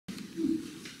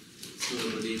So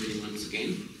good evening once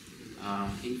again.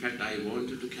 In fact, I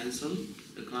wanted to cancel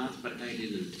the class, but I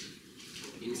didn't.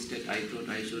 Instead, I thought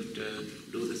I should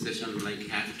do the session like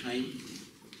half time,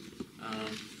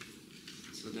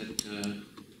 so that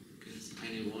because I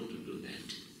didn't want to do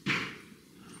that.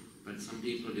 But some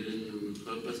people didn't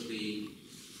purposely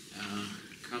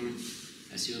come,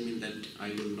 assuming that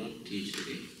I will not teach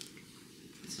today.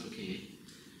 It's okay.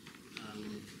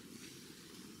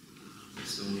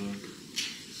 So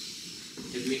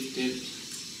let me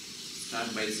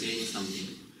start by saying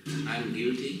something. I'm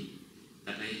guilty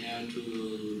that I have to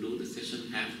do the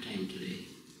session half time today.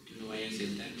 Do you know why I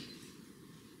said that?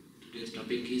 Today's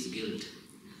topic is guilt.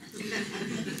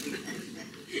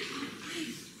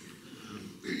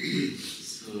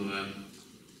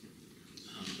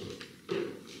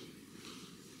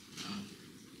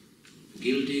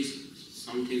 Guilt is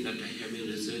something that I have been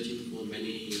researching for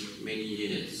many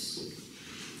years.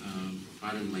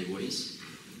 Pardon my voice.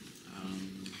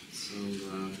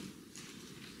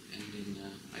 And then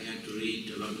I had to read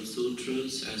a lot of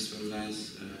sutras as well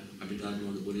as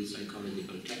Abhidharma, the Buddhist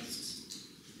psychological texts.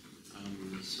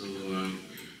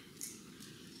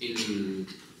 In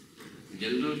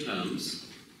general terms,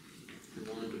 if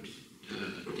you want to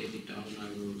take it down, I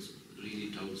will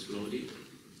read it out slowly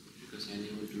because I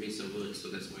didn't want to miss a word, so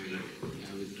that's why I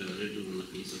have it written on a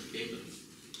piece of paper.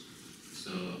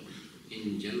 So,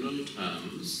 in general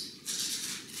terms,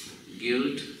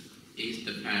 guilt is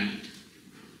the fact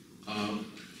of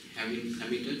having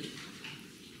committed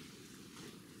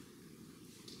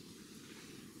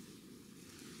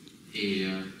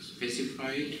a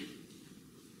specified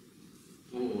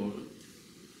or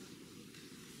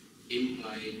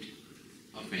implied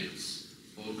offense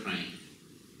or crime.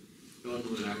 Don't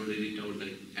worry, I will read it out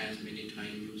like as many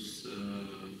times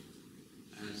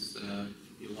as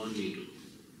you want me to.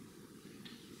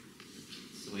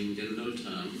 So in general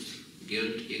terms,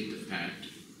 guilt is the fact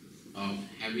of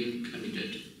having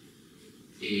committed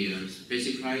a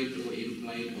specified or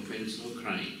implied offense or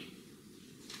crime.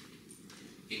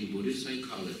 In Buddhist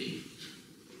psychology,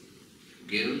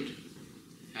 guilt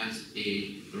has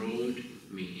a broad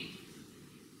meaning.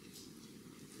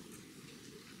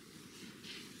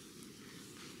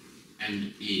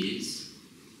 And is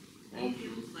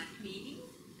often what meaning?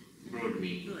 Broad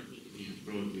meaning. Broad meaning. Yeah,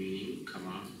 broad meaning,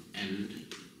 comma, and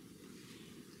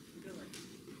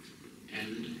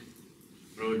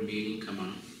broad meaning,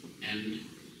 comma, and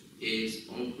is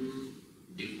often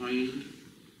defined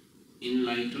in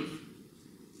light of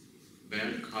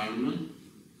bad karma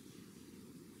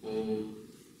or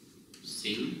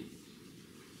sin.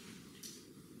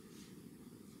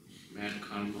 Bad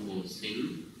karma or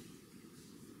sin.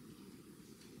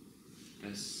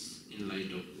 That's in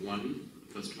light of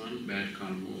first one, bad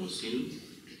karma or sin.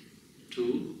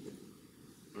 2,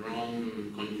 wrong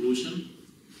conclusion.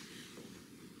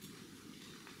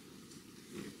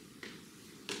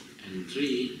 And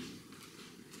 3,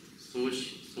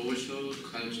 social,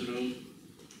 cultural,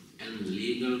 and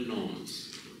legal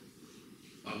norms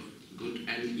of good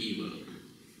and evil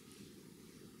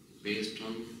based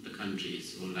on the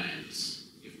countries or lands.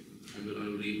 I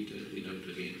will read out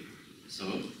again. So,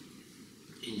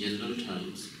 in general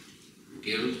terms,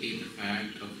 guilt is the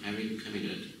fact of having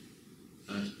committed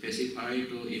a specified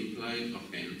or implied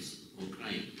offense or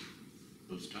crime.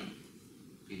 Full stop.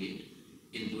 Period.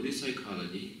 In Buddhist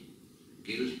psychology,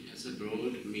 guilt has a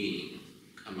broad meaning,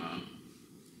 comma,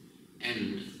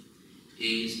 and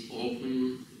is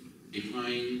often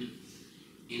defined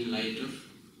in light of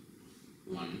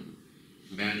 1,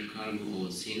 bad karma or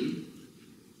sin,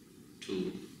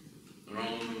 2,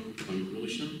 wrong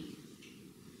conclusion,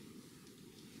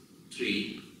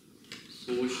 3,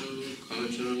 social,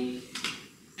 cultural,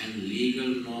 and legal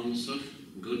norms of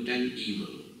good and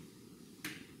evil.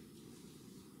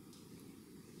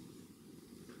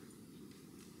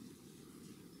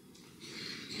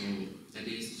 So that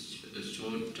is a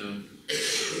short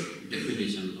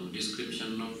definition or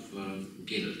description of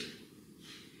guilt.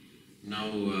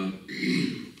 Now,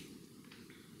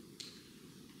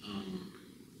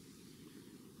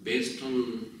 based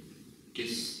on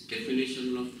this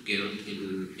definition of guilt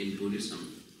in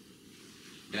Buddhism,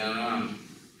 there are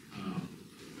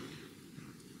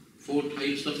 4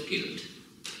 types of guilt.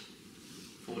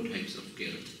 4 types of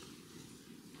guilt.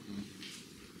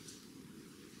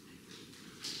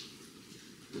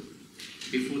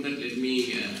 Before that, let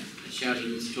me share a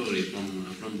little story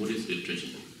from Buddhist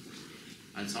literature.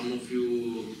 And some of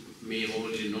you may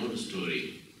already know the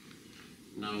story.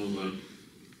 Now,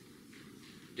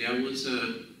 there was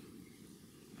a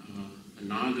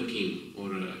Naga king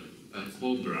or a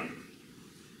cobra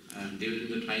during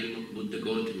the time of Buddha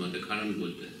Gautama, the current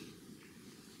Buddha.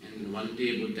 And one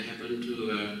day Buddha happened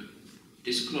to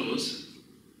disclose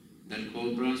that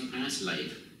cobra's past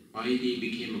life, why he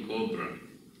became a cobra.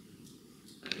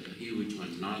 A huge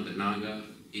one. Naga. Naga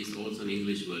is also an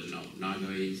English word now.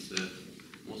 Naga is,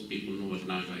 most people know what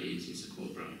Naga is. It's a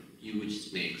cobra, huge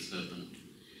snake, serpent.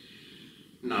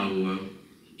 Now,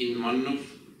 during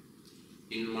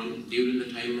the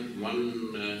time of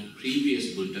one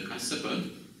previous Buddha, Kassapa,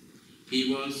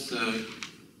 he was a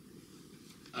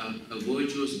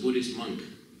virtuous Buddhist monk.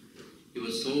 He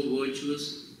was so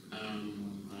virtuous,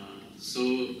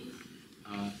 so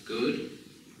good,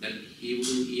 that he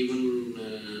wouldn't even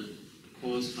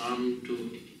cause harm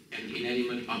to an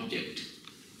inanimate object.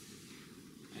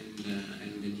 And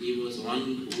then he was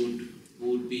one who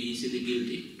would be easily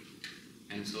guilty.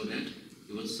 And so that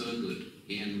he was so good.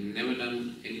 He had never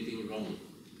done anything wrong.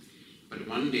 But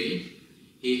one day,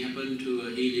 he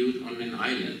lived on an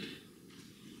island.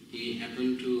 He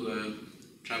happened to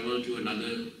travel to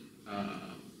another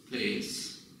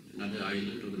place, another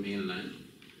island of the mainland,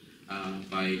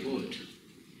 by boat.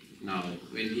 Now,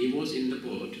 when he was in the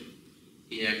boat,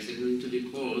 he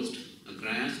accidentally caused a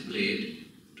grass blade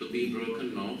to be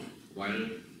broken off while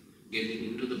getting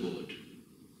into the boat.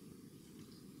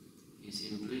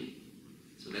 Simply,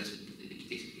 so that's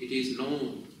it is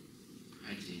no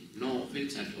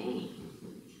offense at all,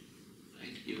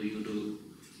 right? You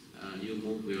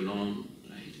move your lawn,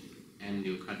 right, and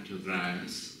you cut your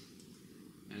grass,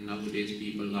 and nowadays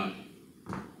people are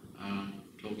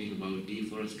talking about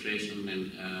deforestation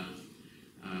and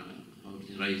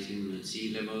rising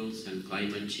sea levels and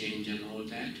climate change and all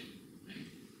that, right?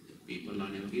 People are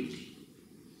never guilty.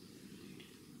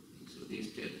 So there's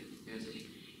a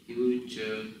huge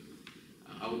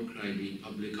outcry, the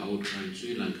public outcry in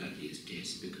Sri Lanka these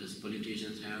days, because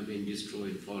politicians have been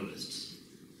destroying forests.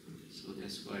 So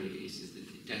that's why it has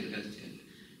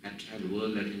attracted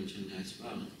world attention as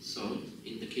well. So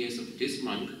in the case of this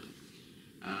monk,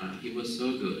 he was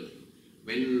so good.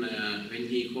 When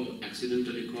he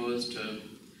accidentally caused a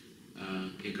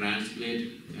grass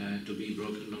blade to be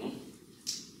broken off,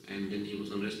 and then he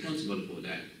was responsible for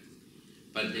that.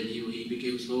 But then he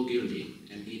became so guilty,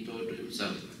 and he thought to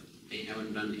himself, I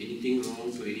haven't done anything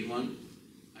wrong to anyone.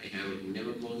 I have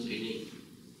never caused any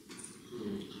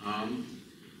harm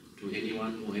to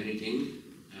anyone or anything,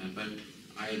 but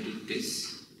I did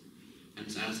this. And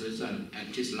so as a result,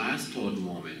 at his last thought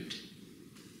moment,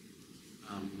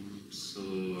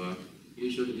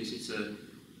 usually this is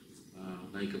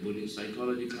like a Buddhist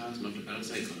psychology class, not a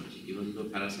parapsychology, even though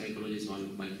parapsychology is one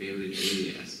of my favorite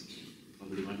areas.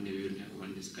 Probably one day we will have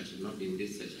one discussion, not in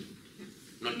this session,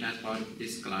 not as part of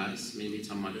this class, maybe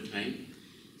some other time.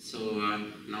 So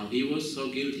now he was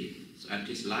so guilty. So at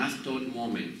his last thought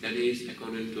moment, that is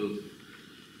according to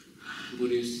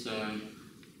Buddhist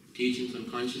teachings on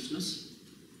consciousness,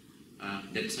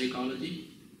 death psychology,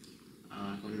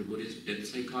 according to Buddhist death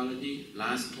psychology,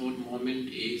 last thought moment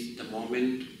is the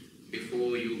moment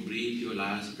before you breathe your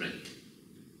last breath,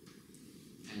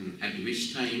 and at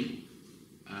which time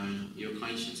your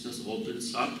consciousness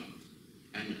opens up,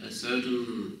 and a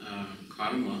certain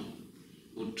karma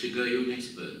would trigger your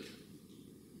next birth.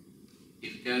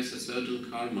 If there's a certain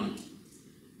karma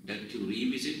that you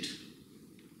revisit,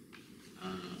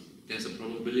 there's a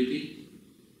probability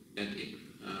that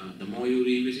the more you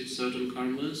revisit certain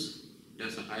karmas,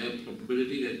 there's a higher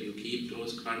probability that you keep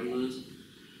those karmas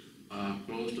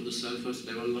close to the surface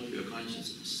level of your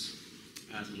consciousness.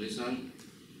 As a result,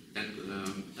 that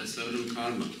a certain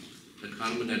karma, the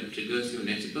karma that triggers your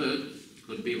next birth,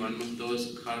 could be one of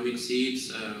those karmic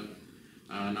seeds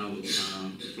now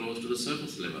close to the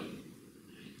surface level.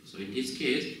 So in his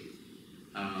case,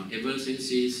 ever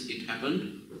since it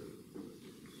happened,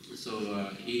 so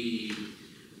he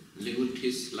lived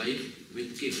his life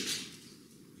with guilt.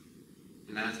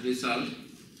 And as a result,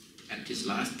 at his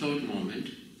last thought moment,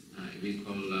 we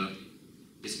call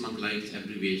this monk likes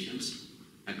abbreviations,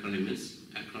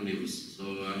 acronyms.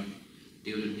 So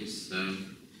during his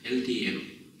LTM,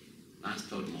 last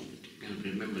thought moment, you can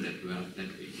remember that well, that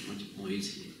way much more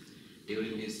easily.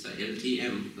 During his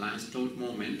LTM, last thought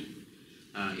moment,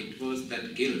 it was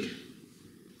that guilt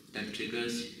that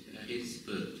triggers his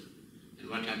birth. And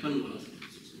what happened was,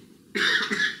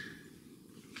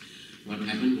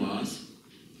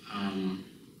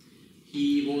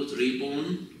 he was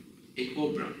reborn a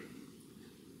cobra,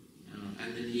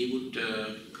 and then he would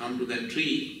come to that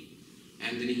tree,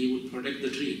 and then he would protect the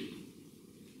tree.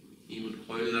 He would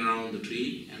coil around the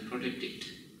tree and protect it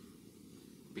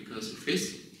because of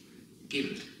his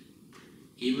guilt.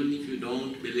 Even if you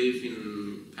don't believe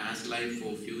in past life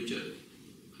or future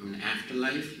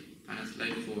afterlife, past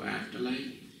life or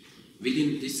afterlife,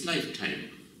 within this lifetime,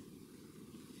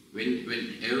 when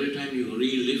every time you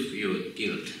relive your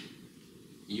guilt,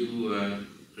 you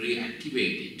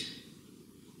reactivate it,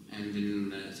 and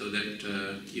then so that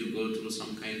you go through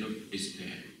some kind of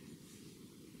despair.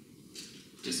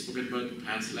 Just forget about the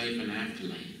past life and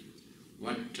afterlife.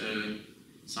 What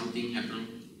something happened?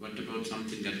 What about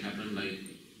something that happened like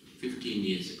 15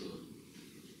 years ago,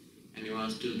 and you are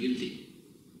still guilty?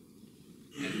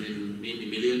 And then maybe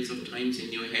millions of times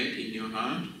in your head, in your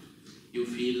heart, you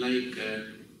feel like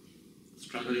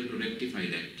struggling to rectify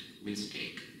that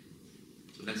mistake.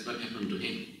 So that's what happened to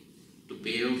him. To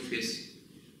pay off his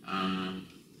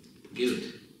guilt,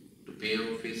 to pay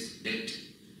off his debt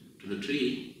to the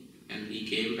tree, and he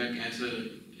came back as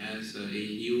a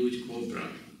huge cobra.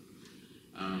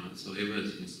 So ever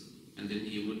since, and then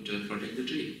he would protect the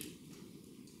tree.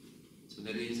 So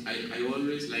that is, I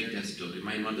always like that story.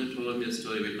 My mother told me a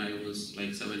story when I was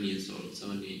like 7 years old,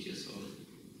 7, 8 years old.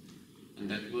 And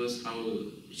that was how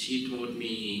she taught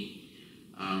me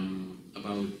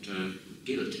about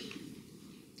guilt.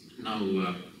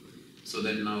 Now, so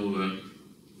the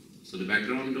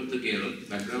background of the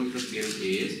guilt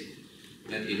is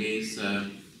that it is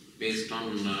based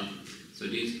on, so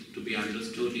it is to be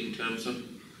understood in terms of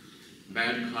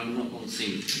bad karma or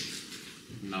sin.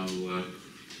 Now,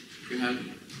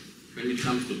 when it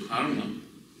comes to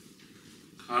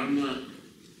karma,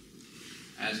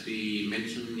 as we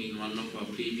mentioned in one of our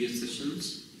previous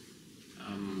sessions,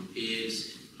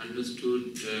 is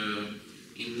understood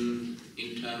in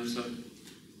terms of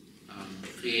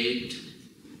fate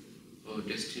or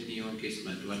destiny or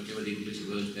kismet, whatever the English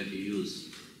words that you use.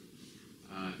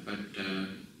 But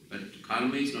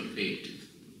karma is not fate,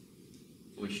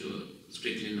 for sure,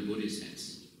 strictly in the Buddhist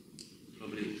sense.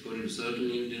 Probably according to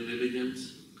certain Indian religions,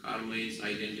 karma is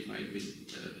identified with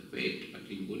fate, but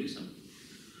in Buddhism,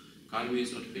 karma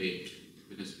is not fate,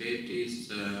 because fate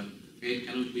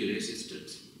cannot be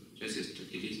resisted.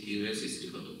 It is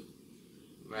irresistible.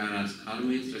 Whereas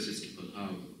karma is resistible.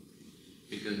 How?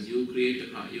 Because you create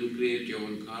your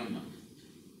own karma,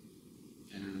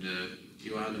 and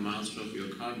you are the master of your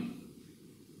karma.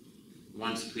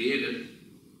 Once created,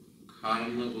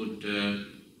 karma would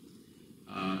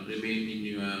remain in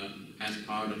your as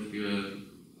part of your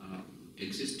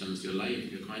existence, your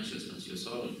life, your consciousness, your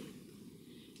soul.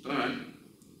 But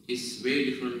it's very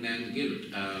different than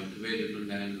guilt, very different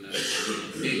than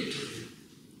fate,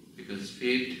 because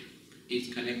fate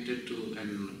is connected to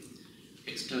an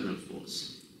external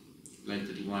force, like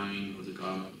the divine or the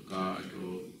God or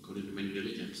according to many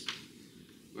religions.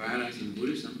 Whereas in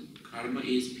Buddhism, karma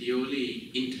is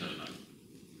purely internal.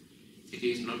 It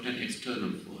is not an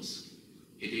external force.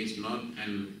 It is not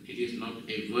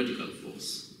a vertical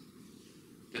force.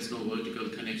 There's no vertical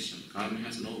connection. Karma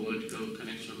has no vertical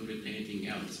connection with anything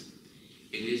else.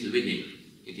 It is within.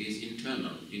 It is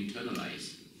internal,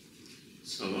 internalized.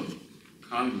 So,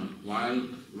 karma, while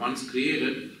once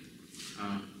created,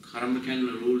 karma can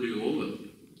rule you over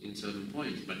in certain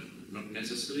points, but not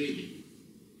necessarily.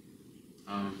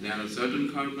 There are certain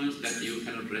karmas that you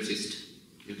cannot resist,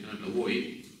 you cannot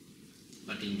avoid.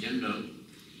 But in general,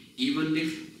 even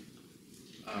if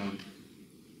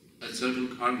a certain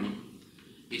karma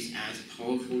is as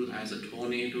powerful as a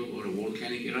tornado or a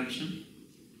volcanic eruption,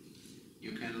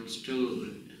 you can still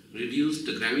reduce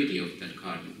the gravity of that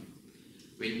karma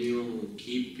when you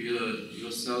keep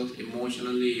yourself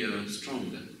emotionally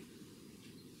stronger.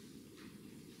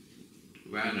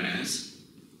 Whereas,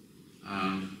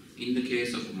 in the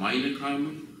case of minor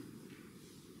karma,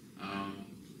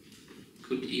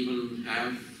 could even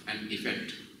have an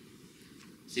effect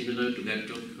similar to that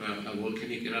of a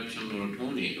volcanic eruption or a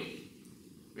tornado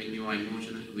when you are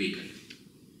emotionally weakened.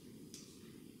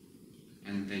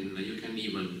 And then you can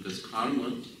even, because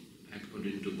karma,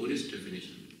 according to Buddhist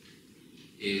definition,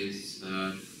 is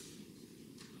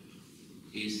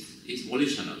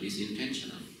volitional, is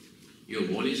intentional. Your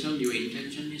volition, your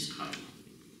intention is karma.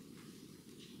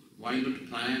 Why not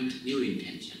plant new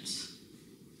intentions?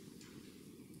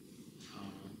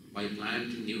 By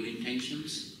planting new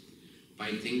intentions,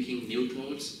 by thinking new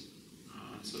thoughts,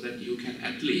 so that you can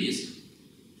at least,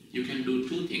 you can do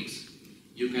two things.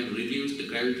 You can reduce the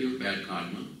gravity of bad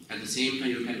karma. At the same time,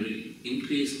 you can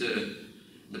increase the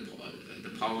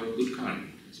power of good karma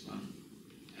as well.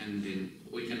 And then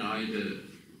we can either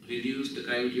reduce the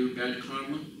gravity of bad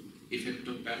karma, effect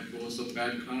of bad force of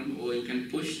bad karma, or you can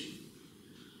push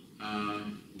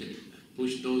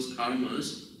those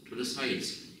karmas to the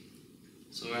sides,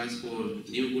 so as for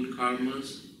new good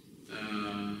karmas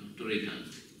to return.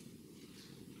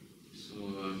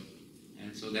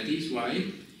 So that is why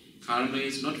karma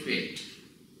is not fate.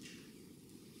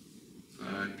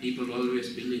 People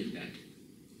always believe that.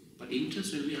 But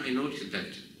interestingly, I noticed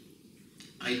that.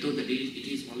 I thought that it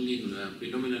is only in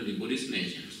predominantly Buddhist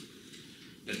nations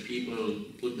that people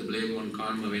put the blame on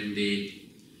karma when they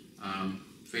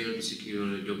fail to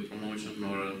secure a job promotion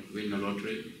or win a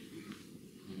lottery.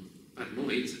 But no,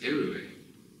 it's everywhere.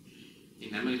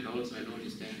 In America also I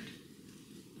noticed that.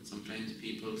 And sometimes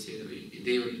people say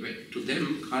that to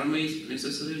them karma is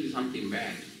necessarily something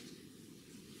bad.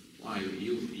 Why?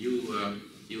 You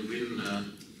win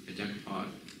a jackpot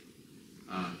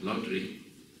lottery,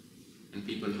 and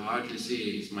people hardly say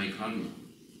it's my karma.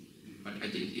 But I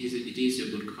think it is your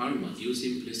good karma. You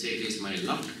simply say it is my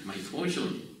luck, my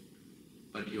fortune.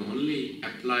 But you only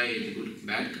apply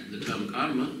the term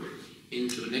karma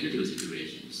into negative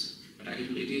situations. But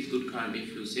actually it is good karma.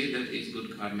 If you say that, it's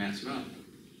good karma as well.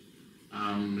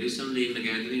 Recently in the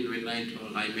gathering, when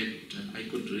I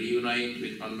could reunite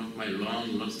with one of my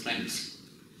long lost friends.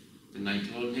 Then I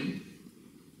told him,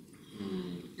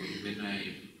 when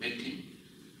I met him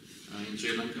in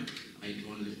Sri Lanka, I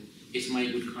told him, it's my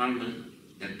good karma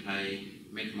that I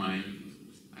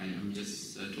am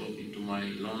just talking to my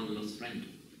long lost friend.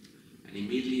 And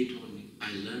immediately he told me,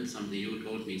 I learned something, you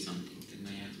taught me something.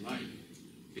 Then I asked, why?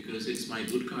 Because it's my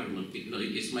good karma.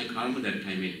 It's my karma that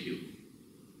I met you.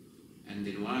 And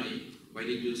then why? Why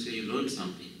did you say you learned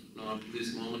something? No, up to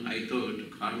this moment I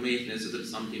thought karma is necessarily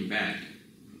something bad.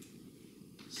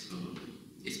 So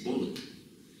it's both.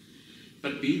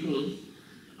 But people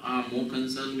are more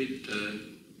concerned with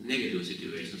negative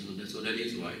situations. So that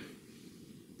is why.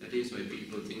 That is why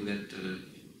people think that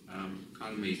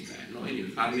karma is bad. No,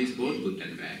 anyway, karma is both good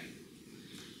and bad.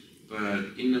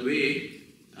 But in a way,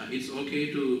 it's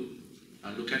okay to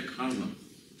look at karma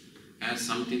as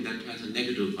something that has a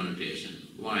negative connotation.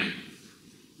 Why?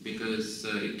 Because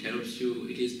it helps you,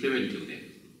 it is preventive then.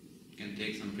 You can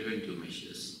take some preventive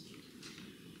measures.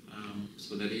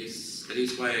 So that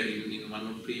is why in one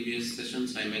of previous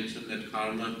sessions I mentioned that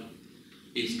karma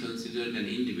is considered an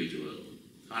individual.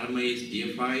 Karma is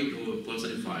deified or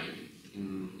personified,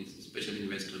 especially in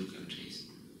Western countries.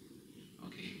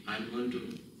 Okay, I'm going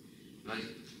to like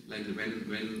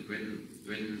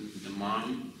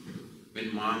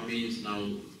when mom is now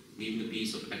giving a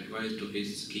piece of advice to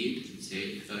his kid,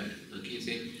 the kid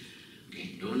say,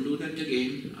 okay, don't do that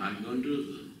again. I'm going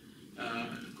to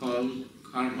call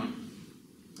karma,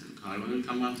 and karma will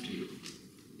come after you.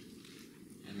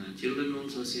 And children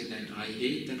also say that I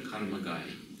hate that karma guy.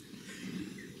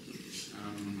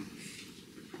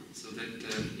 So that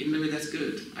in a way that's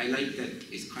good. I like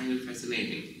that. It's kind of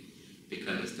fascinating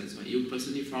because that's why you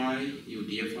personify, you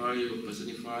deify, you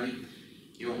personify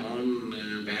your own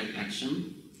bad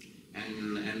action,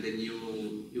 and then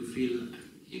you feel,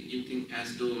 you think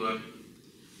as though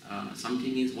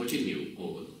something is watching you,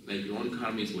 or like your own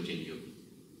karma is watching you.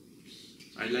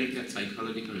 So I like that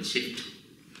psychological shift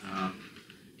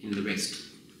in the West.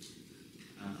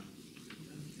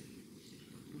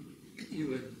 You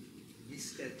were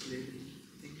miscalculating,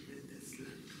 think that that's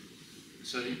luck.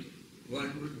 Sorry?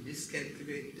 One would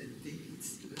miscalculate and think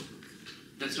it's luck.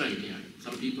 That's right, yeah.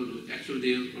 Some people actually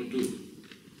they do.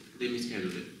 They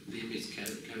miscalculate. They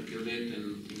miscalculate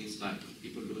and think it's luck.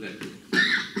 People do that.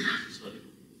 Sorry.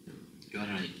 You are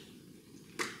right.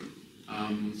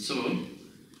 So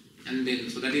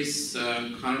that is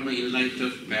karma in light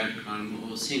of bad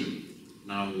karma or sin.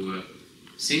 Now,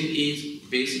 sin is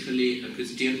basically a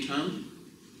Christian term,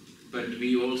 but we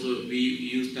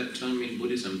use that term in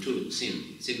Buddhism too.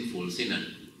 Sin, sinful, sinner.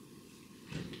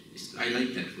 I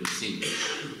like that word, sin,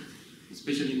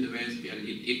 especially in the West, and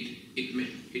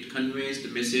it conveys the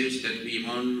message that we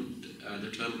want the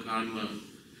term karma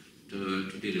to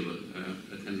deliver,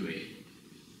 convey.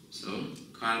 So,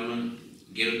 karma,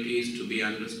 guilt is to be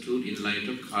understood in light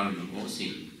of karma or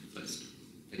sin first.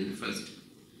 That is the first.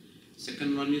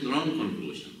 Second one is wrong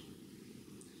conclusion.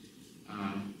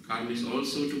 Karma is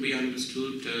also to be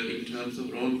understood in terms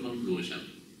of wrong conclusion.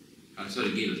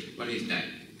 Guilt. What is that?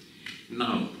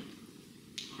 Now,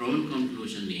 wrong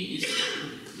conclusion is,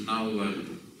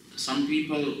 some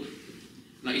people,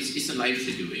 it's a life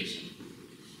situation.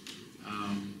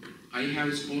 I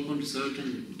have spoken to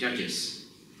certain judges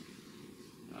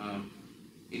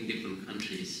in different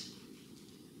countries,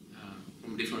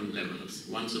 from different levels.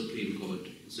 One Supreme Court,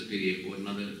 Superior Court,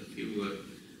 another few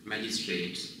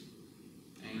magistrates.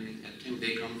 And at times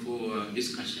they come for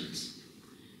discussions.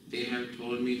 They have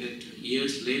told me that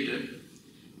years later,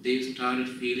 they started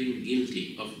feeling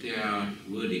guilty of their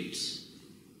verdicts.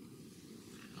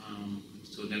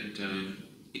 So that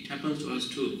it happens to us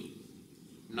too.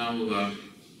 Now,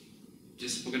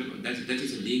 just forget about that. That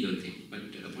is a legal thing. But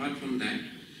apart from that,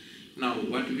 now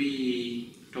what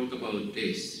we talk about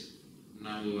is,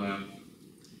 now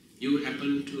you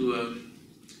happen to,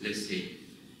 let's say,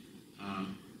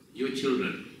 your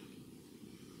children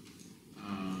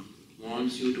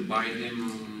wants you to buy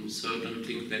them certain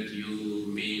things that you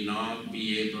may not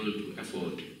be able to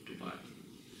afford to buy.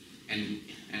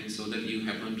 And so that you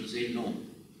happen to say no.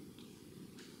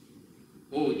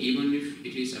 Or even if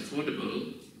it is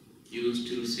affordable, you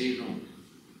still say no.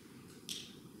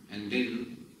 And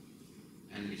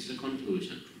it's a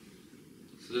conclusion.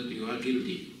 So that you are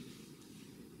guilty.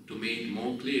 To make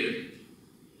more clear,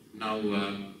 now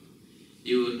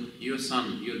your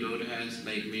son, your daughter has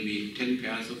like maybe 10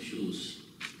 pairs of shoes.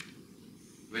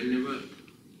 Whenever,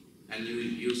 and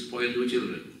you spoil your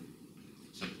children,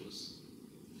 suppose.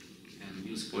 And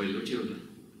you spoil your children.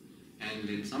 And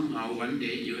then somehow one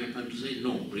day you happen to say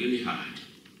no, really hard.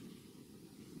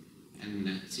 And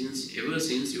ever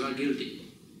since you are guilty.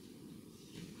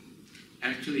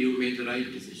 Actually you made the right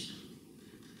decision.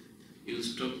 You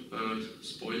stop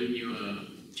spoiling your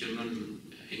children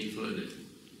any further,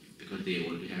 because they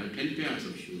already have 10 pairs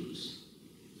of shoes.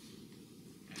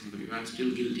 And you are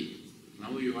still guilty.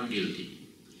 Now you are guilty.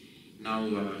 Now,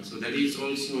 so that is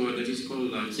called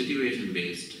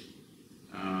situation-based,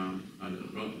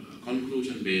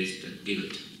 conclusion-based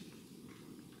guilt.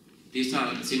 These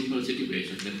are simple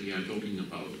situations that we are talking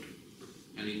about.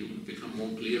 And it will become more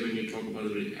clear when you talk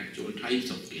about the actual types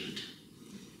of guilt.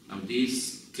 Now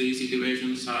these three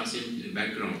situations are simply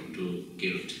background to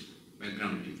guilt,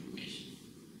 background information.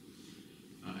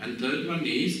 And third one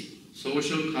is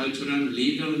social, cultural,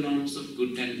 legal norms of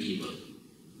good and evil.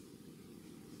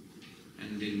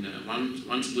 And then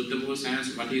once Buddha was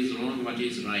asked what is wrong, what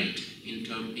is right in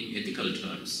ethical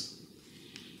terms,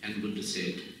 and Buddha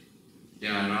said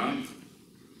there are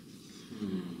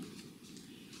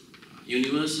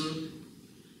universal,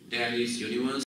 there is universal